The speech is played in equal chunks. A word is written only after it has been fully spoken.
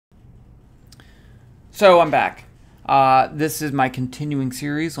So I'm back. This is my continuing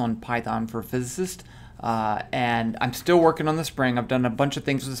series on Python for Physicists, and I'm still working on the spring. I've done a bunch of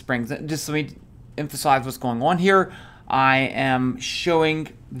things with the springs. Just let me emphasize what's going on here. I am showing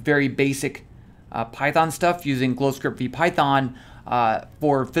very basic Python stuff using GlowScript v Python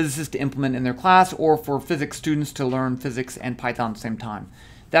for physicists to implement in their class, or for physics students to learn physics and Python at the same time.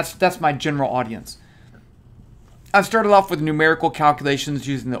 That's my general audience. I've started off with numerical calculations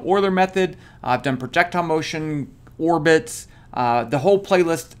using the Euler method. I've done projectile motion, orbits, the whole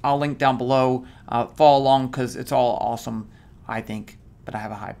playlist I'll link down below. Follow along because it's all awesome, I think, but I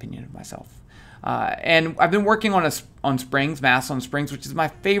have a high opinion of myself. And I've been working on springs, mass on springs, which is my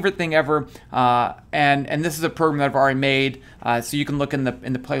favorite thing ever. And this is a program that I've already made, so you can look in the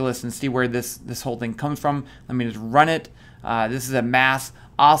playlist and see where this whole thing comes from. Let me just run it. This is a mass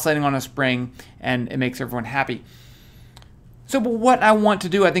oscillating on a spring, and it makes everyone happy. So what I want to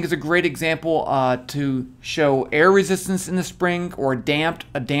do, I think, is a great example to show air resistance in the spring, or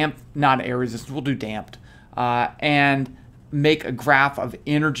not air resistance, we'll do damped, and make a graph of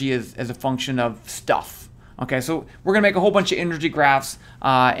energy as a function of stuff. Okay, so we're gonna make a whole bunch of energy graphs,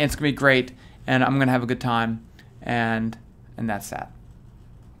 and it's gonna be great, and I'm gonna have a good time, and that's that.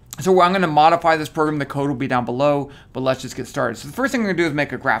 So I'm going to modify this program. The code will be down below, but let's just get started. So the first thing I'm going to do is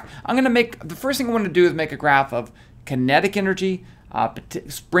make a graph. The first thing I want to do is make a graph of kinetic energy,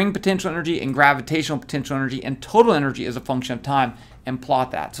 spring potential energy, and gravitational potential energy, and total energy as a function of time, and plot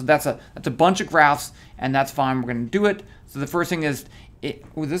that. So that's a bunch of graphs, and that's fine. We're going to do it. So the first thing is,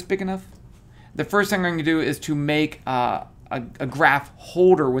 was this big enough? The first thing I'm going to do is to make a graph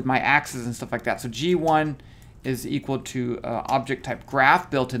holder with my axes and stuff like that. So G1 is equal to object type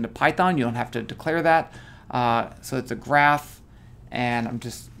graph built into Python. You don't have to declare that. So it's a graph, and I'm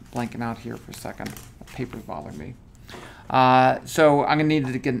just blanking out here for a second. The paper's bothering me. So I'm gonna need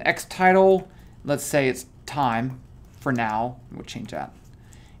to get an X title. Let's say it's time for now. We'll change that.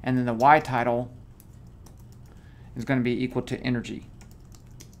 And then the Y title is gonna be equal to energy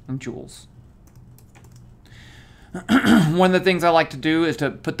in joules. One of the things I like to do is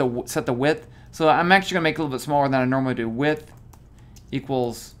to set the width. So I'm actually going to make it a little bit smaller than I normally do. Width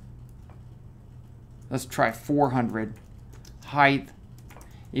equals, let's try 400. Height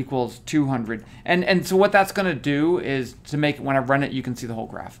equals 200. And so what that's going to do is to make it, when I run it, you can see the whole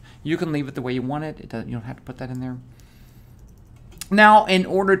graph. You can leave it the way you want it. You don't have to put that in there. Now, in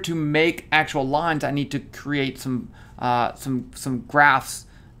order to make actual lines, I need to create some graphs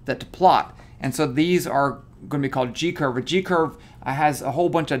to plot. And so these are going to be called G-curve. A G-curve has a whole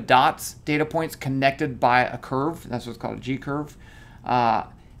bunch of dots, data points connected by a curve. That's what's called a G-curve.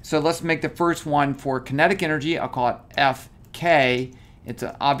 So let's make the first one for kinetic energy. I'll call it FK. It's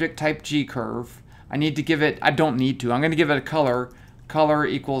an object type G-curve. I need to give it, I don't need to. I'm going to give it a color. Color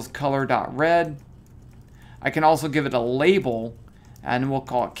equals color.red. I can also give it a label, and we'll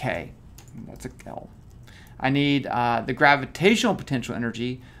call it K. That's a L. I need the gravitational potential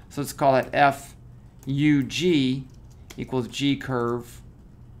energy, so let's call it FUG equals G-curve.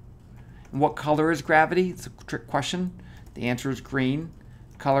 And what color is gravity? It's a trick question. The answer is green.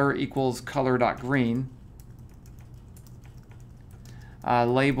 Color equals color.green.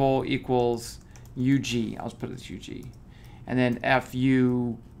 Label equals UG. I'll just put it as UG. And then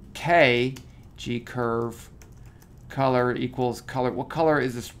FUK, G-curve. Color equals color. What color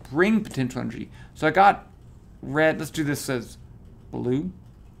is the spring potential energy? So I got red. Let's do this as blue.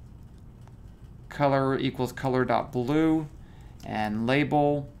 Color equals color.blue, and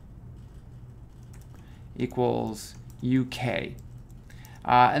label equals UK.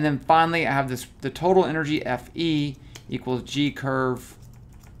 And then finally, I have the total energy FE equals G curve.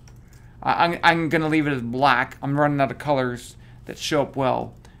 I'm going to leave it as black. I'm running out of colors that show up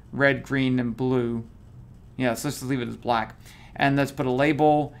well. Red, green, and blue. Yeah, so let's just leave it as black. And let's put a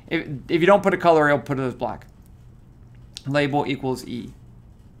label. If you don't put a color, I'll put it as black. Label equals E.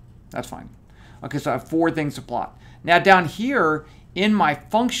 That's fine. Okay, so I have 4 things to plot. Now down here in my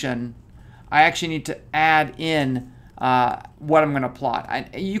function, I actually need to add in what I'm going to plot.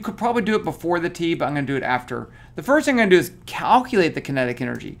 You could probably do it before the T, but I'm going to do it after. The first thing I'm going to do is calculate the kinetic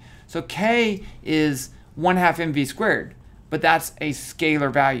energy. So K is 1/2 mv squared, but that's a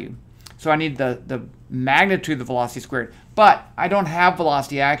scalar value. So I need the magnitude of the velocity squared. But I don't have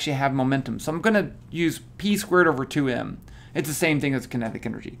velocity, I actually have momentum. So I'm going to use p squared over 2m. It's the same thing as kinetic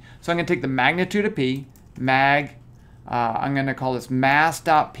energy. So I'm going to take the magnitude of P, I'm going to call this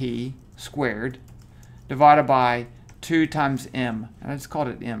mass.P squared, divided by 2 times m. And I just called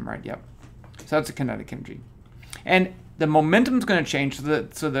it m, right? Yep. So that's the kinetic energy. And the momentum is going to change,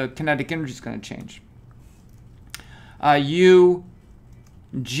 so the kinetic energy is going to change.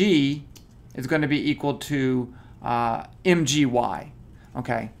 UG is going to be equal to mgy.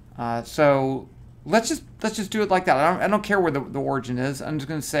 Okay, so let's just do it like that. I don't care where the origin is. I'm just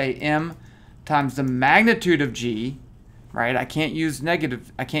going to say m times the magnitude of g, right? I can't use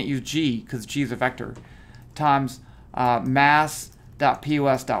g because g is a vector, times mass.pos.y.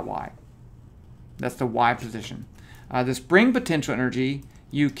 That's the y position. The spring potential energy,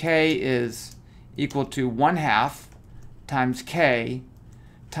 UK, is equal to 1/2 times k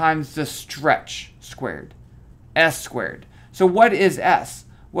times the stretch squared, s squared. So what is s?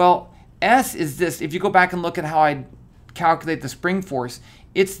 Well, s is this. If you go back and look at how I calculate the spring force,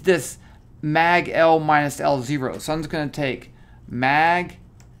 it's this mag L minus L0. So I'm just going to take mag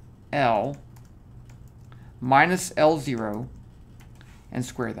L minus L0 and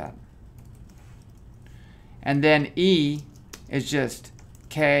square that. And then E is just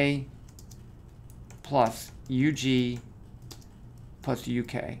K plus UG plus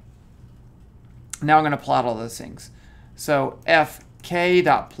UK. Now I'm going to plot all those things. So FK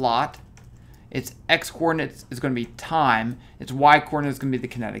dot plot, its x coordinates is going to be time, its y coordinate is going to be the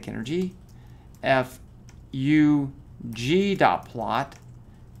kinetic energy. FUG dot plot,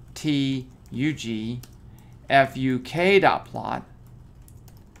 TUG. FUK dot plot,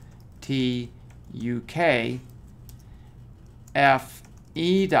 TUK.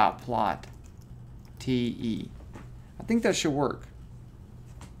 FE dot plot, TE. I think that should work.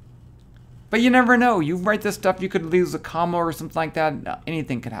 But you never know. You write this stuff, you could lose a comma or something like that.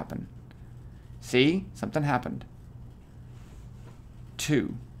 Anything could happen. See? Something happened.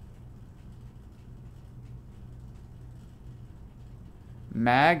 2.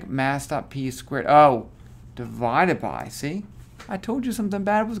 Mag mass.p squared. Oh, divided by. See? I told you something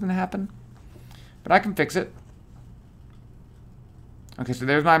bad was going to happen. But I can fix it. Okay, so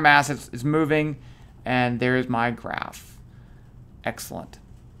there's my mass. It's moving. And there's my graph. Excellent.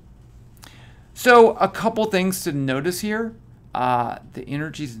 So a couple things to notice here. The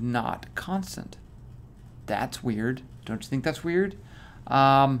energy is not constant. That's weird. Don't you think that's weird?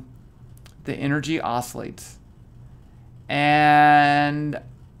 The energy oscillates. But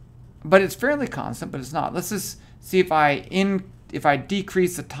it's fairly constant, but it's not. Let's just see if I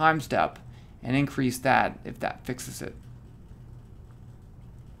decrease the time step and increase that, if that fixes it.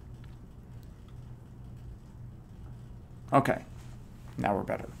 Okay, now we're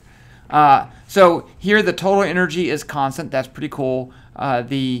better. So here the total energy is constant. That's pretty cool.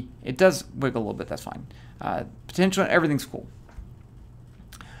 It does wiggle a little bit. That's fine. Potential, everything's cool.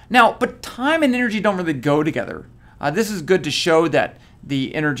 Now, but time and energy don't really go together. This is good to show that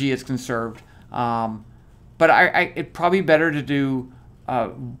the energy is conserved. But it's probably better to do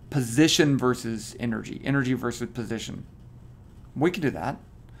position versus energy versus position. We can do that.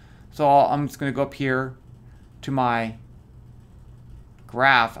 So I'm just going to go up here to my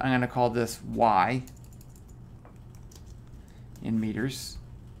graph. I'm going to call this y in meters.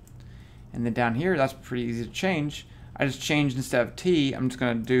 And then down here, that's pretty easy to change. I just changed, instead of t, I'm just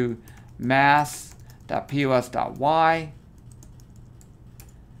going to do mass.pos.y,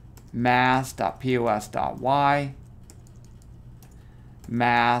 mass.pos.y,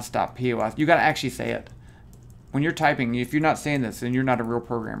 mass.pos. You got to actually say it. When you're typing, if you're not saying this, then you're not a real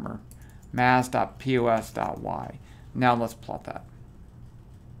programmer. Mass.pos.y. Now let's plot that.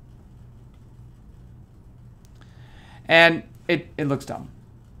 And it looks dumb,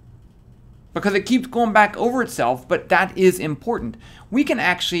 because it keeps going back over itself, but that is important. We can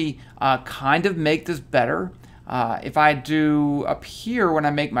actually kind of make this better. If I do up here, when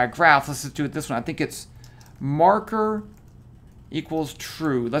I make my graph, let's just do it this one. I think it's marker equals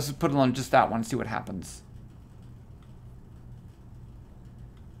true. Let's just put it on just that one and see what happens.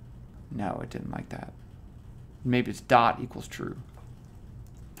 No, it didn't like that. Maybe it's dot equals true.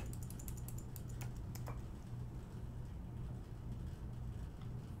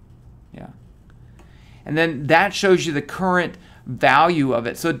 Yeah. And then that shows you the current value of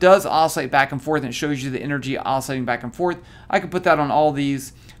it. So it does oscillate back and forth, and it shows you the energy oscillating back and forth. I could put that on all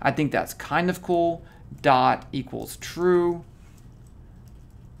these. I think that's kind of cool. Dot equals true.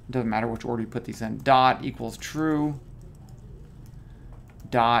 Doesn't matter which order you put these in. Dot equals true.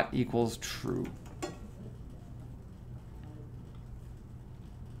 Dot equals true.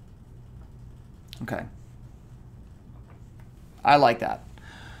 Okay. I like that.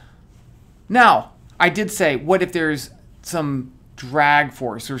 Now, I did say, what if there's some drag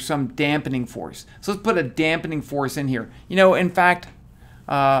force or some dampening force? So let's put a dampening force in here. You know, in fact,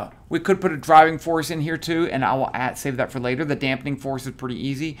 we could put a driving force in here too, and I will save that for later. The dampening force is pretty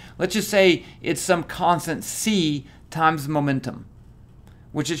easy. Let's just say it's some constant c times momentum,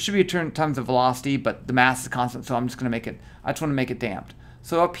 which it should be times the velocity, but the mass is constant, so I'm just going to make it, I just want to make it damped.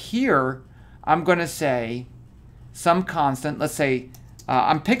 So up here, I'm going to say some constant. Let's say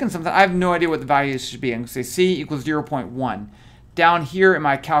I'm picking something. I have no idea what the value should be. I'm going to say C equals 0.1. Down here in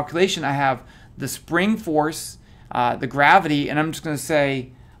my calculation, I have the spring force, the gravity, and I'm just going to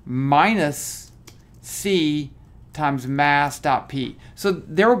say minus C times mass dot P. So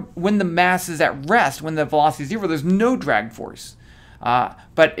there, when the mass is at rest, when the velocity is 0, there's no drag force.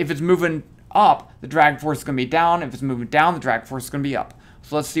 But if it's moving up, the drag force is going to be down. If it's moving down, the drag force is going to be up.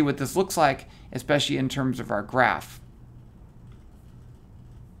 So let's see what this looks like, especially in terms of our graph.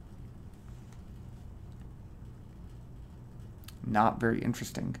 Not very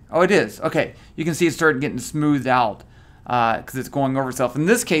interesting. Oh, it is. Okay, you can see it's starting getting smoothed out because it's going over itself. In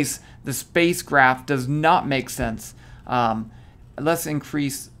this case, the space graph does not make sense. Let's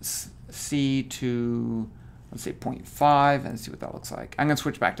increase C to, let's say 0.5 and see what that looks like. I'm going to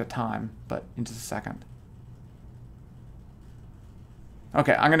switch back to time, but in just a second.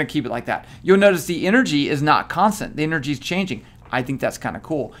 Okay, I'm going to keep it like that. You'll notice the energy is not constant. The energy is changing. I think that's kind of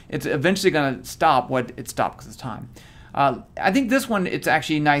cool. It's eventually going to stop what it stopped because it's time. I think this one, it's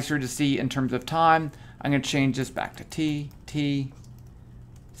actually nicer to see in terms of time. I'm going to change this back to T,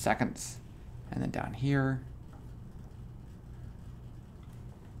 seconds, and then down here,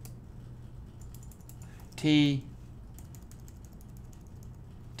 T,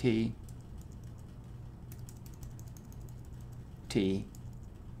 T, T,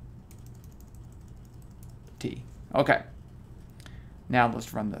 T. Okay. Now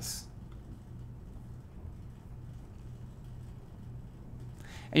let's run this.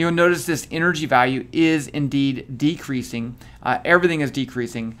 And you'll notice this energy value is indeed decreasing. Everything is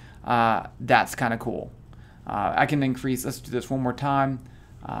decreasing. That's kind of cool. I can increase, let's do this one more time.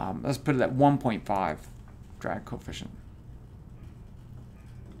 Let's put it at 1.5 drag coefficient.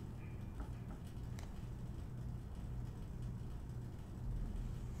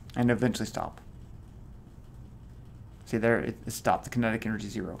 And eventually stop. See there, it stopped. The kinetic energy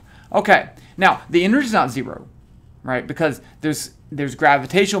 0. Okay, now the energy is not 0, right? Because there's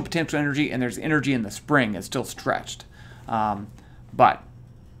gravitational potential energy and there's energy in the spring. It's still stretched. But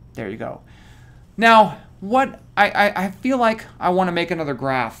there you go. Now, what I feel like I want to make another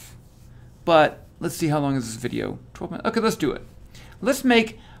graph, but let's see how long is this video. 12 minutes. Okay, let's do it. Let's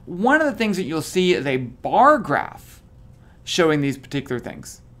make one of the things that you'll see is a bar graph showing these particular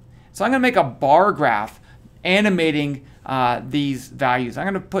things. So I'm going to make a bar graph animating these values. I'm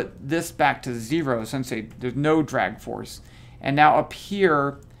going to put this back to 0 since there's no drag force. And now up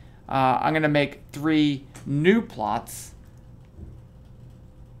here, I'm going to make 3 new plots.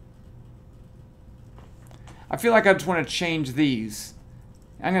 I feel like I just want to change these.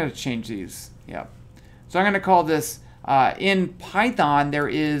 I'm going to change these. Yep. So I'm going to call this, in Python, there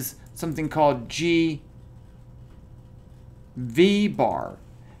is something called GV bar.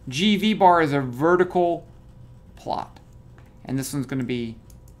 GV bar is a vertical plot. And this one's going to be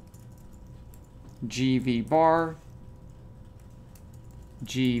GV bar.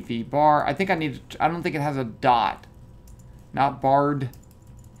 GV bar. I think I don't think it has a dot. Not barred.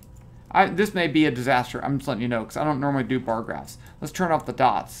 This may be a disaster. I'm just letting you know because I don't normally do bar graphs. Let's turn off the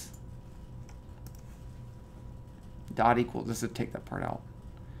dots. Dot equals, just to take that part out.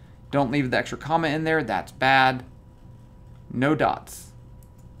 Don't leave the extra comma in there. That's bad. No dots.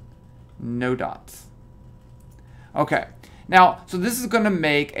 No dots. Okay. Now, so this is going to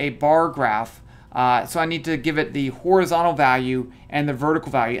make a bar graph. So I need to give it the horizontal value and the vertical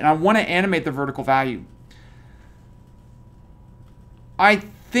value. And I want to animate the vertical value. I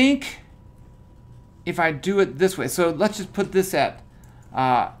think if I do it this way, so let's just put this at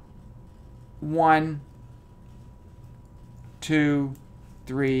 1, 2,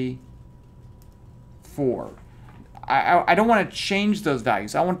 3, 4. I don't want to change those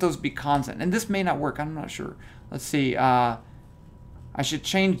values. I want those to be constant. And this may not work. I'm not sure. Let's see. I should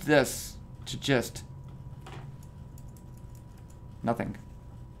change this to just nothing.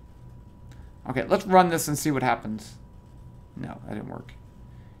 Okay, let's run this and see what happens. No, that didn't work.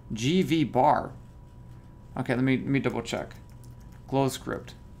 GV bar. Okay, let me double check. Close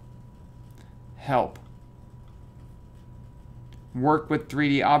script. Help. Work with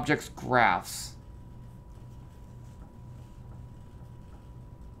 3D objects, graphs.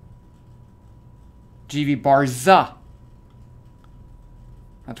 GV bars. That's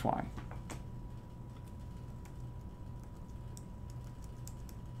why.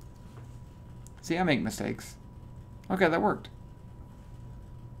 See, I make mistakes. Okay, that worked.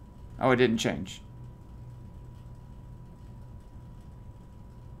 Oh, it didn't change.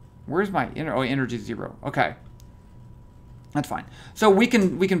 Where's my energy 0? Okay. That's fine. So we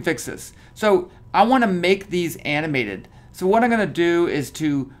can fix this. So I want to make these animated. So what I'm going to do is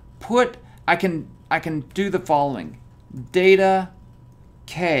to put I can do the following. Data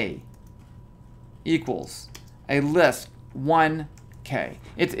K equals a list 1K.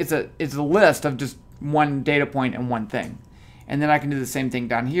 It's a list of just one data point and one thing. And then I can do the same thing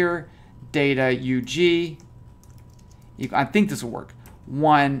down here. Data UG, I think this will work.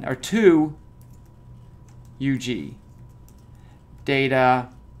 1 or 2 UG. Data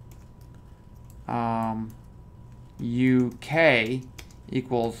UK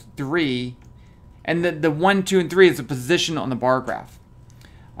equals 3. And the 1, 2, and 3 is the position on the bar graph.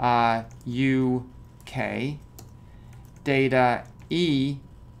 UK data E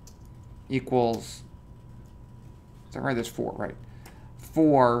equals, is that right? There's 4, right?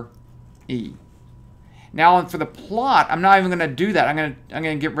 4E. Now for the plot, I'm not even going to do that. I'm going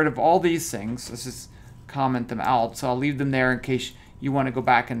to get rid of all these things. Let's just comment them out. So I'll leave them there in case you want to go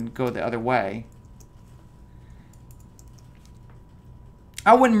back and go the other way.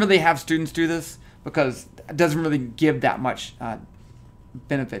 I wouldn't really have students do this because it doesn't really give that much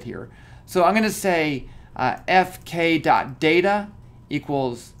benefit here. So I'm going to say fk.data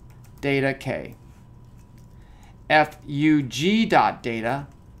equals data k. fug.data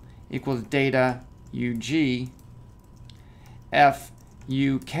equals data ug.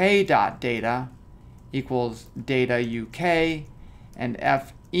 fuk.data equals data uk. And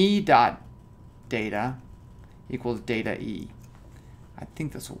fe.data equals data e. I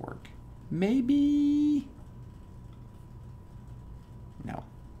think this will work. Maybe. No.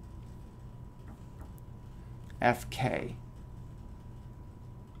 FK.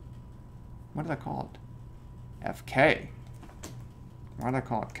 What did I call it? FK. Why did I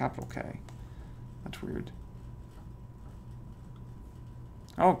call it capital K? That's weird.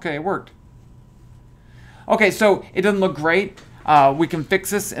 Okay, it worked. Okay, so it doesn't look great. We can fix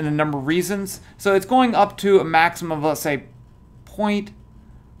this in a number of reasons. So it's going up to a maximum of, let's say,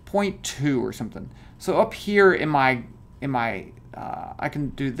 0.2 or something. So up here in my I can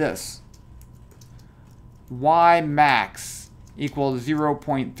do this. Y max equals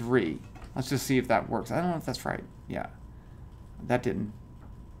 0.3. Let's just see if that works. I don't know if that's right. Yeah, that didn't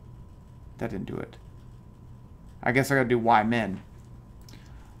do it. I guess I gotta do Y min.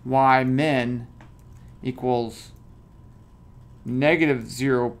 Y min equals negative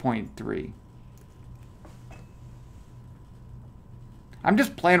 0.3. I'm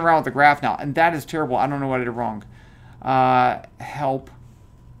just playing around with the graph now, and that is terrible. I don't know what I did wrong. Help.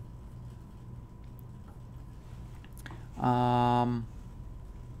 I'm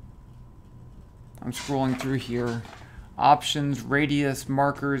scrolling through here. Options, radius,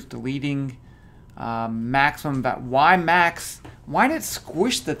 markers, deleting, maximum, Y max. Why did it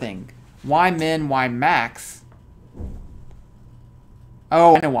squish the thing? Y min, Y max.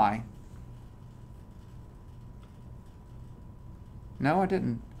 Oh, I know why. No, I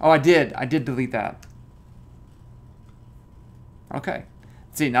didn't. Oh, I did. I did delete that. Okay.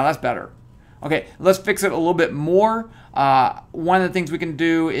 See, now that's better. Okay, let's fix it a little bit more. One of the things we can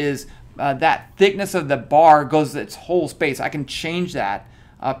do is that thickness of the bar goes its whole space. I can change that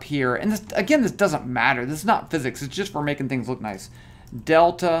up here. And this, again, this doesn't matter. This is not physics. It's just for making things look nice.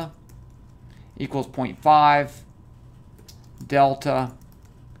 Delta equals 0.5. Delta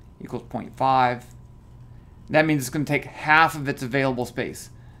equals 0.5. That means it's going to take half of its available space.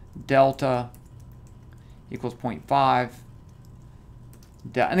 Delta equals 0.5.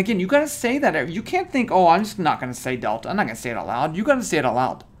 And again, you got to say that. You can't think, oh, I'm just not going to say delta. I'm not going to say it out loud. You got to say it out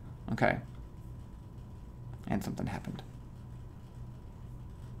loud. Okay. And something happened.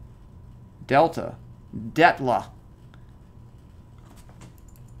 Delta. Detla.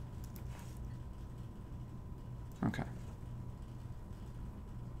 Okay.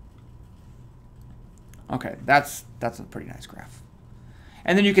 Okay, that's a pretty nice graph.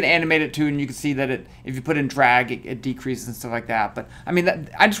 And then you can animate it too, and you can see that if you put in drag, it decreases and stuff like that. But I mean,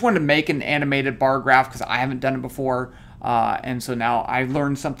 I just wanted to make an animated bar graph because I haven't done it before, and so now I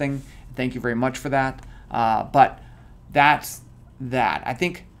learned something. Thank you very much for that. But that's that. I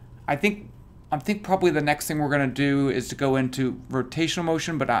think probably the next thing we're going to do is to go into rotational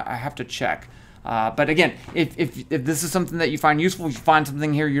motion, but I have to check. But again, if this is something that you find useful, if you find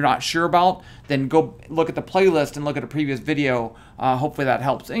something here you're not sure about, then go look at the playlist and look at a previous video. Hopefully that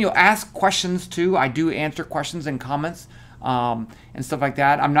helps. And ask questions too. I do answer questions and comments and stuff like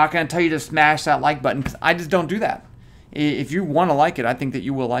that. I'm not going to tell you to smash that like button because I just don't do that. If you want to like it, I think that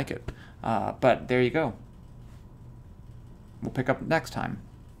you will like it. But there you go. We'll pick up next time.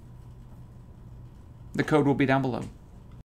 The code will be down below.